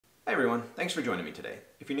everyone, thanks for joining me today.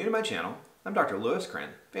 If you're new to my channel, I'm Dr. Lewis Kren,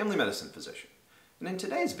 family medicine physician. And in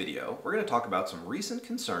today's video, we're going to talk about some recent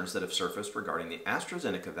concerns that have surfaced regarding the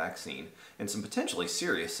Astrazeneca vaccine and some potentially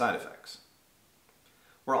serious side effects.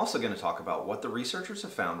 We're also going to talk about what the researchers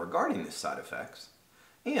have found regarding these side effects,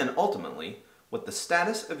 and ultimately, what the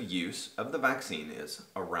status of use of the vaccine is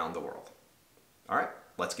around the world. All right,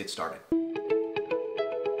 let's get started.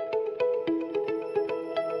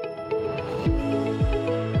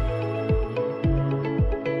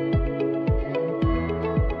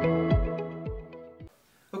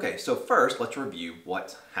 Okay, so first let's review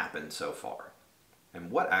what's happened so far and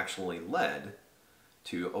what actually led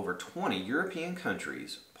to over 20 European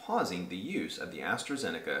countries pausing the use of the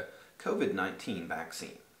Astrazeneca COVID-19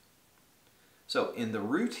 vaccine. So in the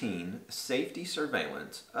routine safety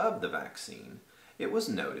surveillance of the vaccine, it was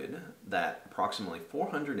noted that approximately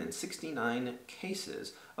 469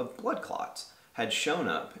 cases of blood clots had shown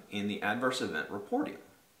up in the adverse event reporting.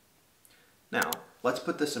 Now, let's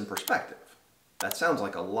put this in perspective. That sounds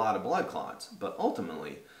like a lot of blood clots, but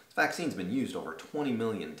ultimately, the vaccine's been used over 20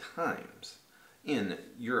 million times in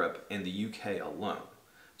Europe and the UK alone.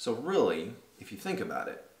 So really, if you think about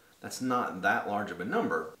it, that's not that large of a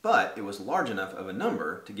number, but it was large enough of a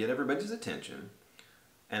number to get everybody's attention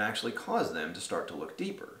and actually cause them to start to look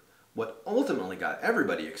deeper. What ultimately got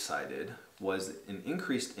everybody excited was an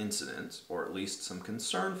increased incidence, or at least some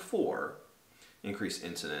concern for increased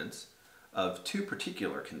incidence, of two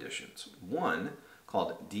particular conditions. One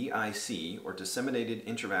called DIC, or disseminated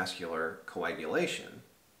intravascular coagulation,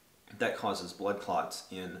 that causes blood clots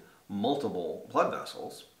in multiple blood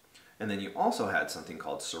vessels. And then you also had something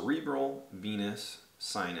called cerebral, venous,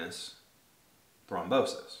 sinus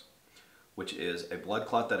thrombosis, which is a blood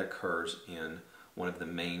clot that occurs in one of the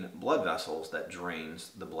main blood vessels that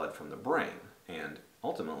drains the blood from the brain and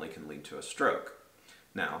ultimately can lead to a stroke.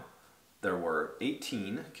 Now, there were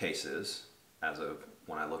 18 cases, as of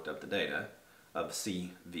when I looked up the data, of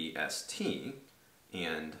CVST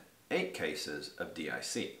and 8 cases of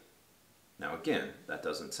DIC. Now again, that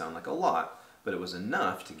doesn't sound like a lot, but it was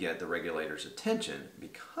enough to get the regulators' attention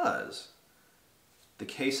because the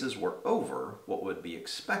cases were over what would be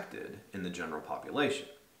expected in the general population.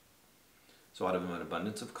 So out of an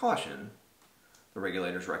abundance of caution, the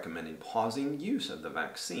regulators recommended pausing use of the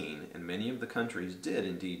vaccine, and many of the countries did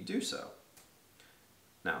indeed do so.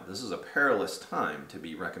 Now, this is a perilous time to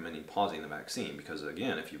be recommending pausing the vaccine because,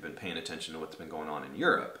 again, if you've been paying attention to what's been going on in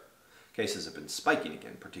Europe, cases have been spiking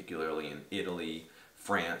again, particularly in Italy,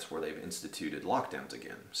 France, where they've instituted lockdowns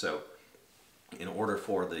again. So, in order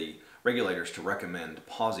for the regulators to recommend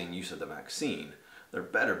pausing use of the vaccine, there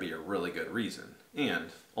better be a really good reason. And,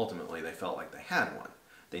 ultimately, they felt like they had one.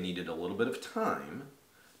 They needed a little bit of time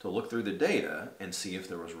to look through the data and see if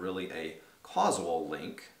there was really a causal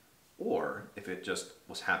link or if it just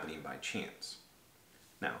was happening by chance.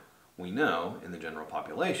 Now, we know in the general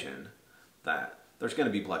population that there's going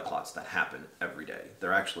to be blood clots that happen every day.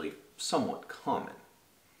 They're actually somewhat common.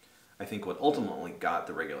 I think what ultimately got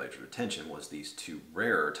the regulators' attention was these two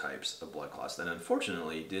rarer types of blood clots that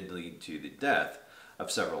unfortunately did lead to the death of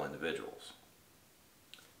several individuals,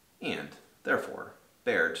 and therefore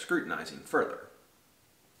bared scrutinizing further.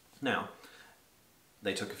 Now,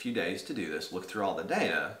 they took a few days to do this, look through all the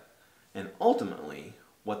data, and ultimately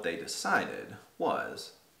what they decided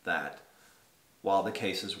was that while the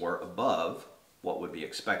cases were above what would be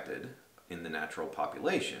expected in the natural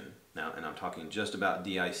population, now, and I'm talking just about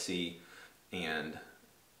DIC and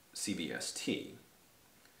CVST,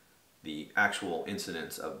 the actual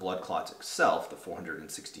incidence of blood clots itself, the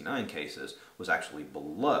 469 cases, was actually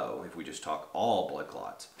below, if we just talk all blood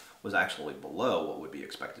clots, was actually below what would be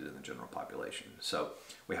expected in the general population. So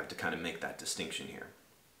we have to kind of make that distinction here.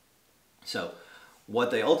 So what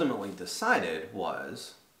they ultimately decided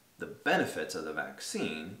was the benefits of the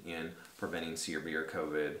vaccine in preventing severe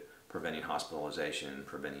COVID, preventing hospitalization,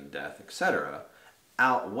 preventing death, etc.,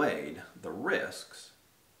 outweighed the risks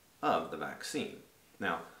of the vaccine.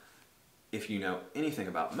 Now, if you know anything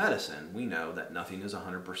about medicine, we know that nothing is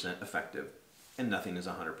 100% effective and nothing is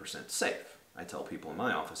 100% safe. I tell people in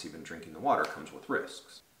my office even drinking the water comes with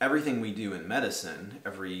risks. Everything we do in medicine,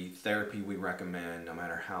 every therapy we recommend, no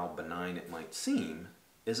matter how benign it might seem,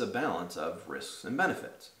 is a balance of risks and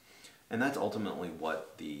benefits. And that's ultimately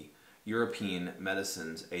what the European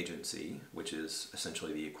Medicines Agency, which is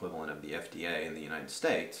essentially the equivalent of the FDA in the United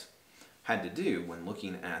States, had to do when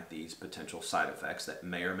looking at these potential side effects that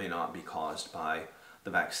may or may not be caused by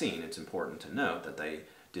the vaccine. It's important to note that they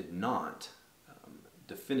did not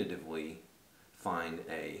definitively find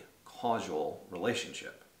a causal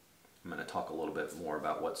relationship. I'm going to talk a little bit more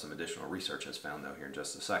about what some additional research has found though here in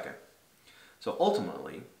just a second. So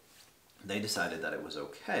ultimately, they decided that it was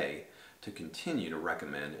okay to continue to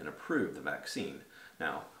recommend and approve the vaccine.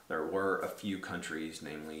 Now, there were a few countries,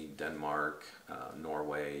 namely Denmark,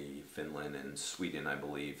 Norway, Finland, and Sweden, I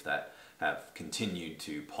believe, that have continued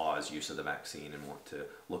to pause use of the vaccine and want to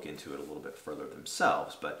look into it a little bit further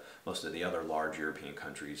themselves. But most of the other large European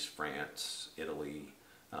countries, France, Italy,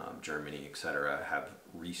 Germany, etc., have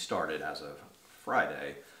restarted as of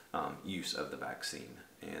Friday use of the vaccine,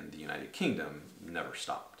 and the United Kingdom never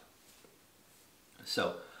stopped.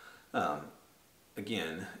 So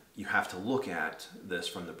again, you have to look at this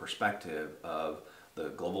from the perspective of the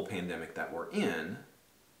global pandemic that we're in,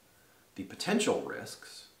 the potential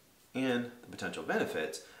risks and the potential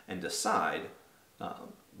benefits, and decide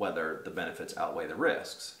whether the benefits outweigh the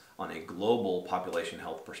risks. On a global population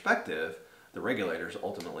health perspective, the regulators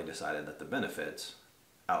ultimately decided that the benefits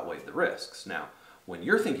outweighed the risks. Now, when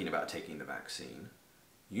you're thinking about taking the vaccine,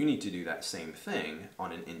 you need to do that same thing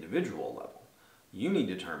on an individual level. You need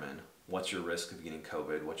to determine what's your risk of getting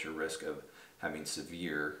COVID, what's your risk of having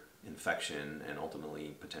severe infection and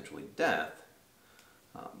ultimately potentially death,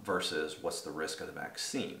 versus what's the risk of the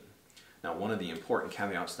vaccine. Now, one of the important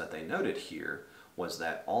caveats that they noted here was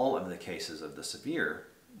that all of the cases of the severe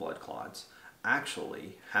blood clots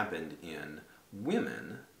actually happened in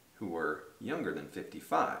women who were younger than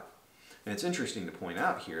 55. And it's interesting to point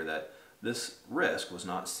out here that this risk was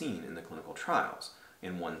not seen in the clinical trials.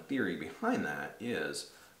 And one theory behind that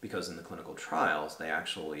is because in the clinical trials, they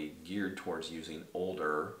actually geared towards using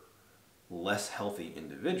older, less healthy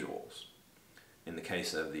individuals. In the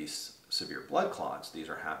case of these severe blood clots, these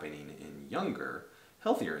are happening in younger,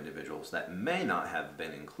 healthier individuals that may not have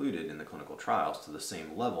been included in the clinical trials to the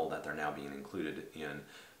same level that they're now being included in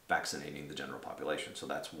vaccinating the general population. So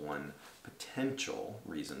that's one potential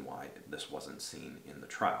reason why this wasn't seen in the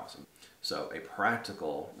trials. So a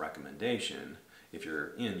practical recommendation, if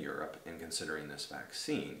you're in Europe and considering this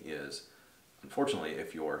vaccine, is unfortunately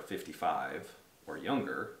if you're 55 or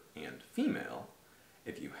younger and female,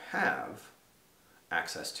 if you have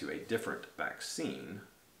access to a different vaccine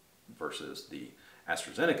versus the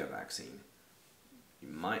Astrazeneca vaccine, you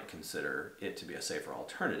might consider it to be a safer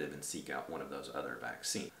alternative and seek out one of those other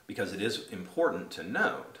vaccines. Because it is important to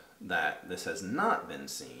note that this has not been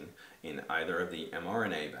seen in either of the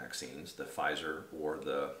mRNA vaccines, the Pfizer or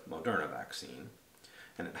the Moderna vaccine,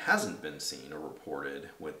 and it hasn't been seen or reported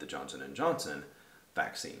with the Johnson & Johnson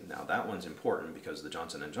vaccine. Now that one's important because the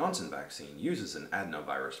Johnson & Johnson vaccine uses an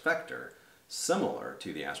adenovirus vector similar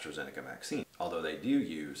to the AstraZeneca vaccine, although they do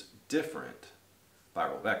use different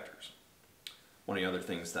viral vectors. One of the other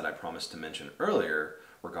things that I promised to mention earlier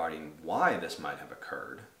regarding why this might have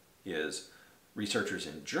occurred is researchers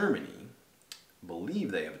in Germany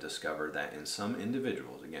believe they have discovered that in some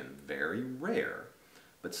individuals, again, very rare,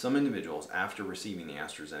 but some individuals after receiving the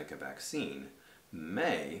AstraZeneca vaccine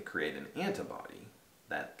may create an antibody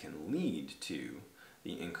that can lead to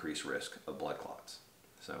the increased risk of blood clots.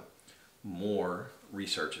 So more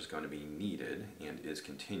research is going to be needed and is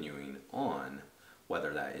continuing on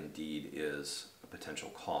whether that indeed is a potential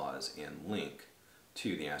cause and link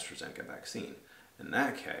to the AstraZeneca vaccine. In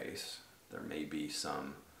that case, there may be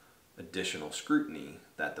some additional scrutiny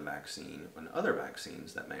that the vaccine and other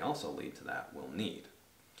vaccines that may also lead to that will need.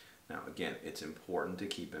 Now again, it's important to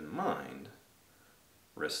keep in mind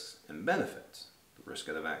risks and benefits. The risk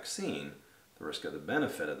of the vaccine, the risk of the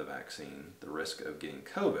benefit of the vaccine, the risk of getting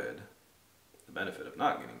COVID, the benefit of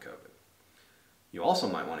not getting COVID. You also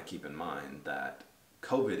might want to keep in mind that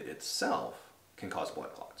COVID itself can cause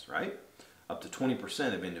blood clots, right? Up to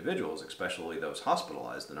 20% of individuals, especially those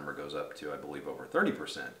hospitalized, the number goes up to, I believe, over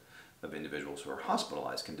 30% of individuals who are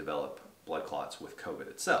hospitalized can develop blood clots with COVID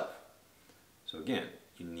itself. So again,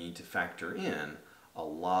 you need to factor in a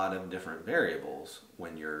lot of different variables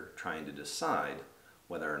when you're trying to decide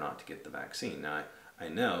whether or not to get the vaccine. Now, I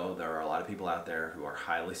know there are a lot of people out there who are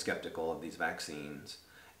highly skeptical of these vaccines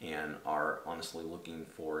and are honestly looking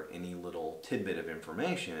for any little tidbit of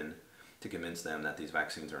information to convince them that these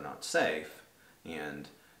vaccines are not safe and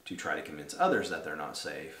to try to convince others that they're not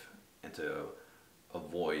safe and to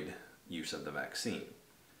avoid use of the vaccine.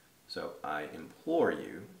 So I implore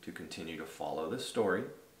you to continue to follow this story,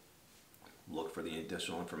 look for the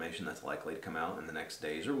additional information that's likely to come out in the next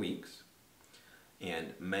days or weeks,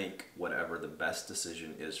 and make whatever the best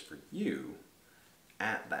decision is for you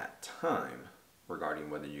at that time regarding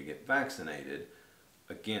whether you get vaccinated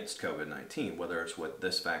against COVID-19, whether it's with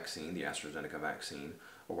this vaccine, the AstraZeneca vaccine,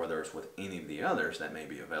 or whether it's with any of the others that may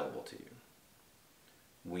be available to you.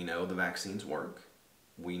 We know the vaccines work.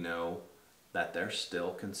 We know that they're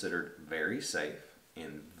still considered very safe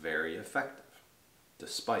and very effective.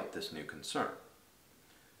 despite this new concern.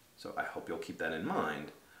 So I hope you'll keep that in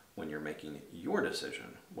mind when you're making your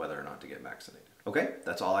decision whether or not to get vaccinated. Okay,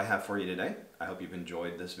 that's all I have for you today. I hope you've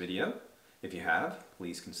enjoyed this video. If you have,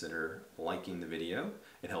 please consider liking the video.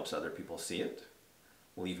 It helps other people see it.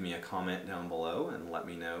 Leave me a comment down below and let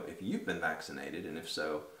me know if you've been vaccinated, and if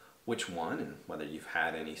so, which one, and whether you've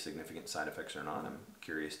had any significant side effects or not. I'm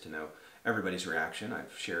curious to know everybody's reaction.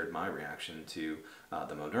 I've shared my reaction to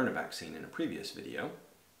the Moderna vaccine in a previous video.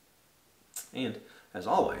 And as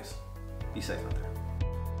always, be safe out there.